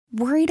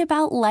Worried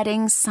about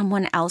letting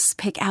someone else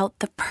pick out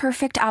the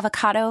perfect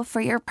avocado for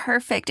your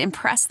perfect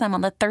impress them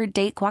on the third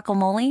date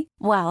guacamole?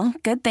 Well,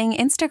 good thing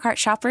Instacart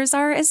shoppers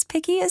are as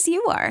picky as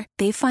you are.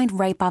 They find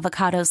ripe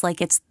avocados like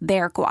it's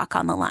their guac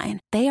on the line.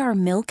 They are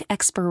milk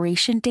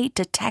expiration date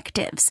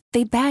detectives.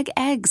 They bag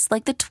eggs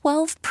like the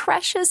 12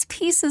 precious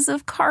pieces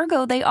of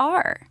cargo they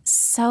are.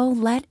 So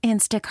let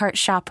Instacart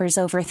shoppers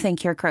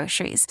overthink your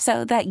groceries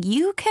so that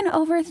you can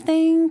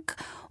overthink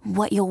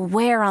what you'll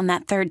wear on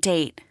that third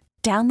date.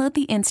 Download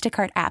the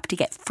Instacart app to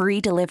get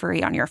free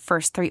delivery on your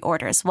first 3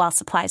 orders while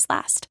supplies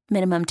last.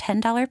 Minimum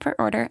 $10 per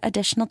order.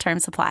 Additional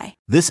terms apply.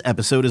 This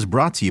episode is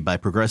brought to you by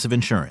Progressive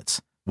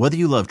Insurance. Whether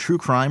you love true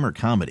crime or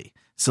comedy,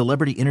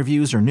 celebrity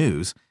interviews or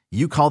news,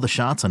 you call the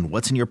shots on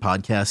what's in your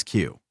podcast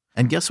queue.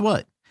 And guess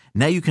what?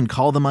 Now you can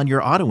call them on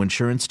your auto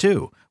insurance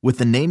too with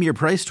the Name Your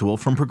Price tool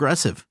from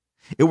Progressive.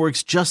 It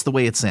works just the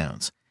way it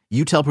sounds.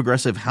 You tell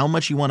Progressive how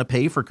much you want to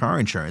pay for car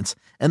insurance,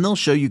 and they'll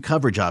show you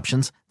coverage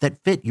options that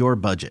fit your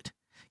budget.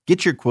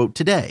 Get your quote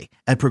today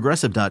at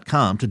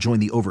Progressive.com to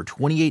join the over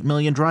 28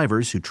 million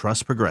drivers who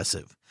trust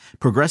Progressive.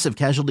 Progressive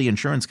Casualty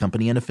Insurance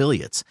Company and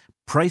Affiliates.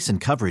 Price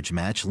and coverage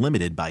match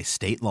limited by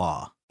state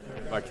law.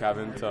 By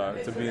Kevin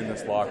to be in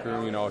this locker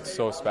room, it's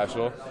so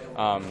special.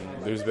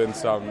 There's been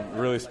some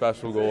really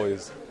special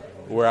goalies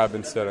where I've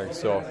been sitting,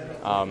 so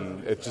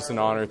it's just an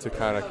honor to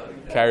kind of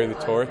carry the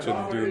torch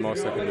and do the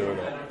most I can do with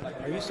it.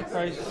 Are you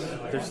surprised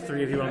there's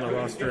 3 of you on the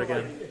roster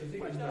again?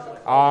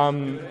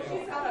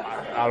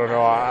 I don't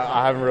know.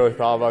 I haven't really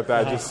thought about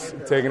that. Just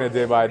taking it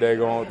day by day,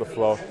 going with the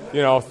flow.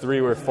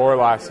 3 were 4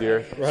 last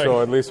year, right.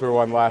 So at least we're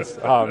 1 less.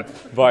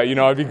 But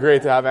it'd be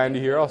great to have Andy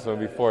here also.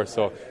 It'd be 4.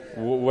 So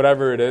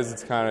whatever it is,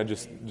 it's kind of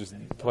just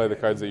play the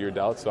cards that you're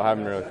dealt. So I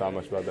haven't really thought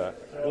much about that.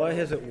 Why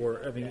has it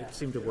worked? I mean, it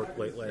seemed to work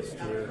late last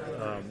year.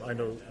 I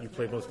know you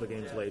played most of the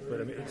games late,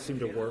 but it seemed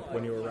to work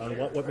when you were around.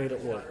 What made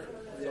it work?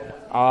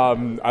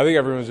 I think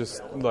everyone's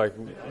just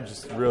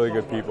really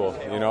good people.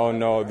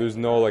 No, there's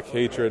no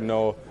hatred,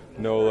 no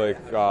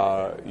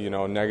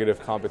negative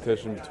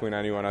competition between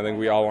anyone. I think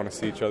we all want to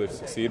see each other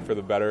succeed for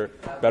the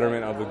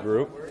betterment of the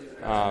group.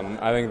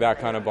 I think that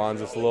kind of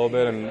bonds us a little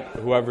bit, and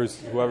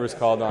whoever's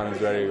called on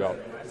is ready to go,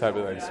 type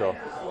of thing. So,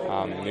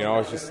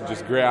 it's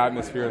just great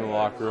atmosphere in the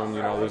locker room.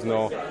 There's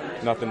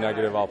nothing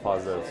negative, all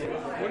positives.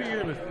 What are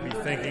you going to be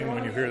thinking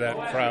when you hear that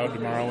crowd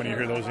tomorrow, when you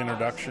hear those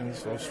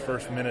introductions, those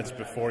first minutes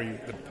before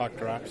the puck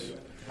drops?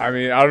 I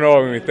mean, I don't know what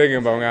I'm going to be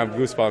thinking, but I'm going to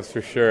have goosebumps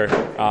for sure.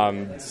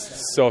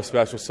 So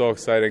special, so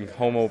exciting.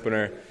 Home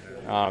opener,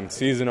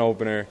 season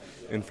opener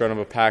in front of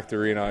a packed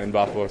arena in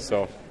Buffalo.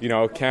 So,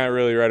 can't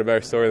really write a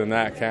better story than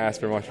that. Can't ask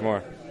for much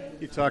more.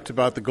 You talked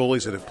about the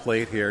goalies that have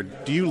played here.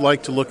 Do you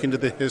like to look into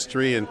the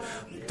history and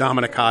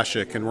Dominik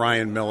Hasek and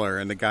Ryan Miller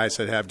and the guys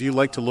that have? Do you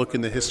like to look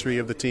in the history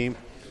of the team?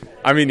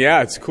 I mean,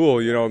 yeah, it's cool.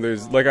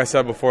 There's, like I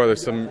said before,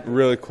 there's some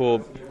really cool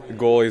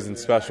goalies and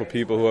special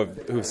people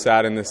who've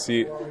sat in this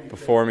seat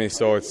before me.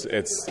 So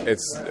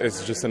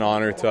it's just an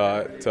honor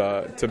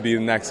to be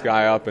the next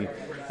guy up and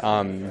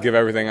give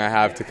everything I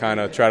have to kind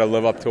of try to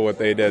live up to what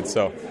they did.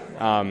 So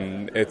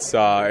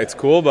it's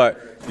cool, but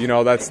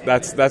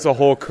that's a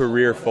whole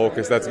career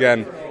focus. That's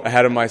getting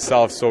ahead of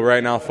myself. So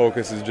right now,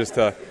 focus is just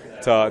to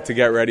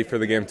get ready for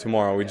the game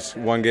tomorrow. We just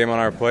 1 game on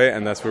our plate,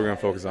 and that's what we're going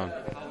to focus on.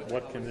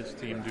 What can this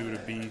team do to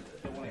be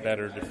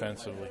better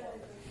defensively?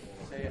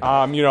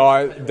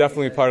 I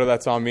definitely part of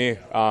that's on me.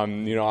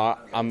 I'm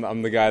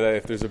the guy that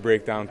if there's a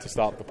breakdown to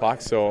stop the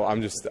puck, so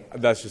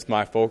that's just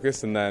my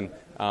focus. And then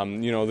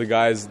the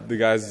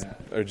guys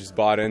are just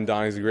bought in.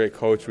 Donnie's a great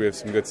coach. We have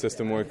some good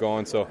system work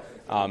going, so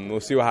we'll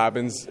see what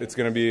happens. It's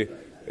gonna be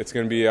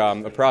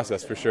a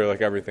process for sure,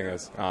 like everything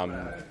is.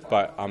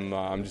 But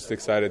I'm just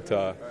excited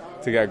to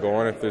get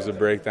going. If there's a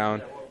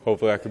breakdown,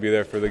 hopefully I could be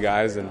there for the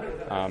guys, and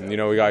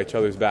we got each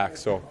other's back.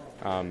 So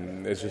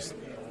it's just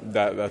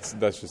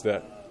that's just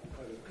it.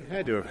 It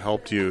had to have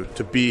helped you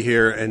to be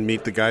here and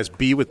meet the guys,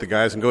 be with the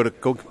guys, and go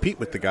compete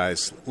with the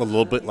guys a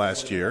little bit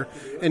last year.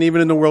 And even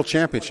in the World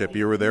Championship,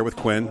 you were there with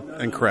Quinn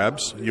and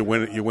Krebs. You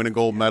win a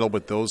gold medal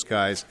with those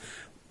guys.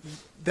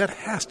 That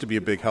has to be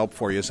a big help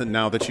for you, isn't it,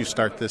 now that you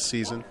start this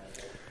season?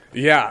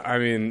 Yeah, I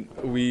mean,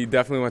 we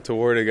definitely went to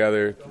war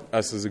together,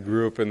 us as a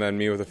group, and then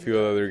me with a few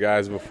other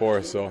guys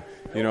before. So,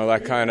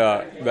 that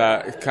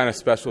kind of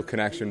special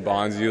connection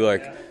bonds you.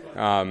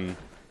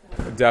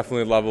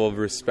 Definitely a level of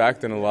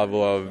respect and a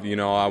level of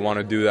I want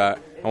to do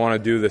that. I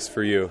want to do this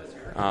for you.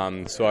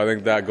 So I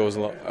think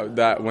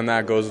when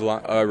that goes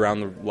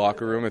around the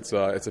locker room, it's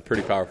a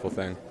pretty powerful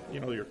thing.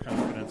 Your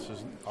confidence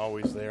isn't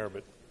always there,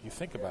 but you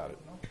think about it.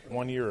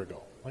 1 year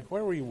ago,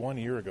 where were you 1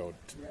 year ago?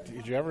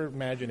 Did you ever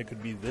imagine it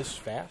could be this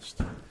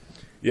fast?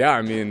 Yeah,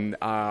 I mean,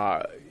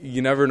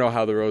 you never know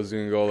how the road's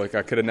going to go. I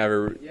could have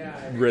never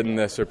written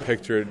this or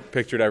pictured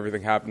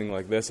everything happening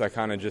like this. I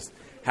kind of just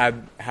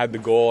had the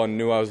goal and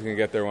knew I was going to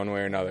get there one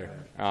way or another.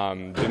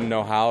 Didn't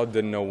know how,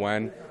 didn't know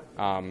when.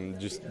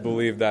 Just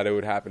believed that it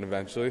would happen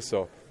eventually.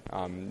 So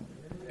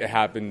it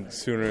happened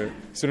sooner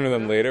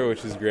than later,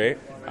 which is great.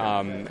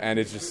 And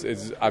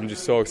I'm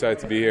just so excited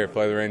to be here,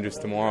 play the Rangers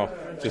tomorrow.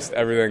 Just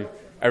everything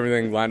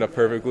everything lined up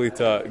perfectly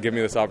to give me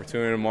this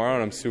opportunity tomorrow,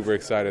 and I'm super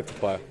excited to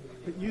play.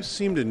 But you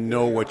seem to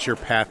know what your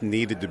path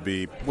needed to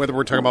be, whether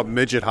we're talking about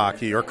midget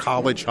hockey or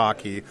college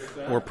hockey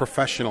or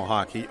professional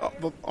hockey.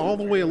 All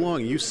the way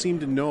along, you seem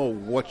to know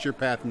what your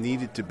path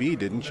needed to be,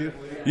 didn't you?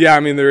 Yeah,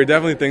 I mean, there are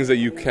definitely things that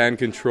you can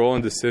control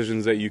and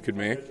decisions that you could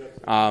make.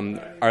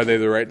 Are they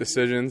the right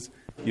decisions?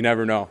 You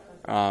never know.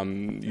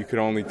 You could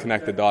only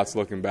connect the dots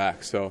looking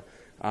back. So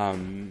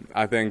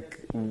I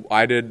think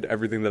I did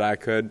everything that I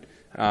could.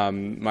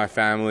 My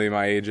family,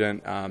 my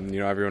agent,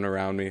 everyone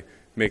around me,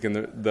 making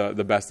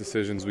the best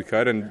decisions we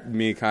could, and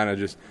me kind of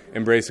just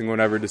embracing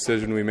whatever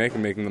decision we make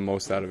and making the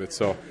most out of it.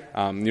 So,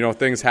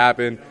 things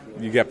happen,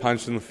 you get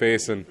punched in the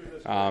face, and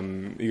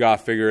you got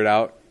to figure it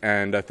out.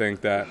 And I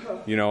think that,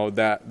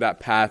 that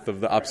path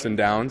of the ups and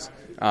downs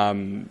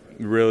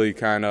really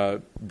kind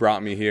of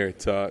brought me here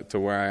to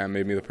where I am,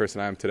 made me the person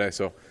I am today.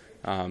 So,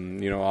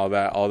 all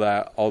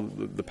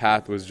the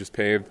path was just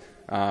paved,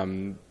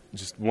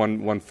 just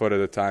one foot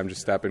at a time,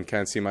 just stepping.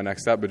 Can't see my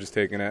next step, but just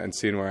taking it and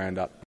seeing where I end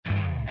up.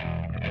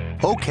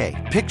 Okay,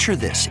 picture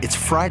this. It's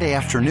Friday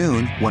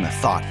afternoon when a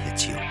thought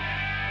hits you.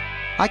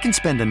 I can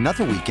spend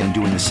another weekend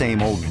doing the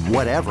same old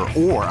whatever,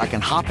 or I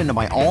can hop into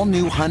my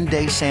all-new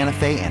Hyundai Santa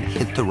Fe and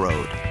hit the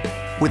road.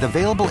 With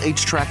available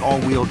H-Track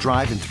all-wheel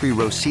drive and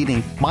 3-row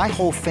seating, my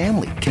whole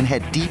family can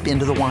head deep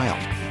into the wild.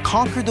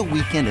 Conquer the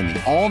weekend in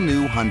the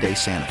all-new Hyundai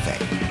Santa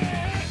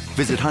Fe.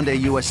 Visit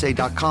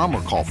HyundaiUSA.com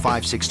or call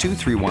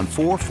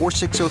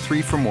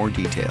 562-314-4603 for more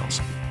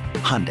details.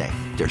 Hyundai,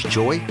 there's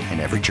joy in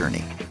every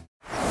journey.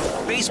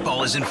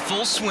 Baseball is in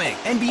full swing.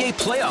 NBA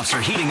playoffs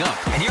are heating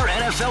up, and your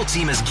NFL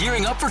team is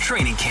gearing up for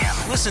training camp.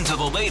 Listen to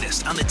the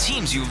latest on the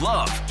teams you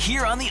love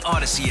here on the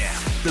Odyssey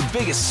app. The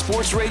biggest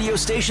sports radio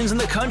stations in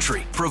the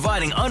country,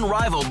 providing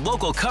unrivaled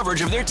local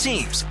coverage of their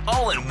teams,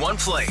 all in one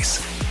place.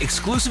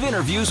 Exclusive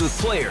interviews with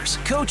players,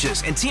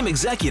 coaches, and team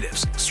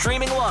executives,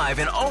 streaming live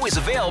and always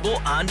available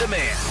on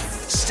demand.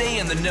 Stay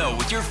in the know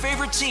with your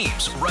favorite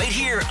teams right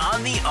here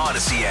on the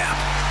Odyssey app.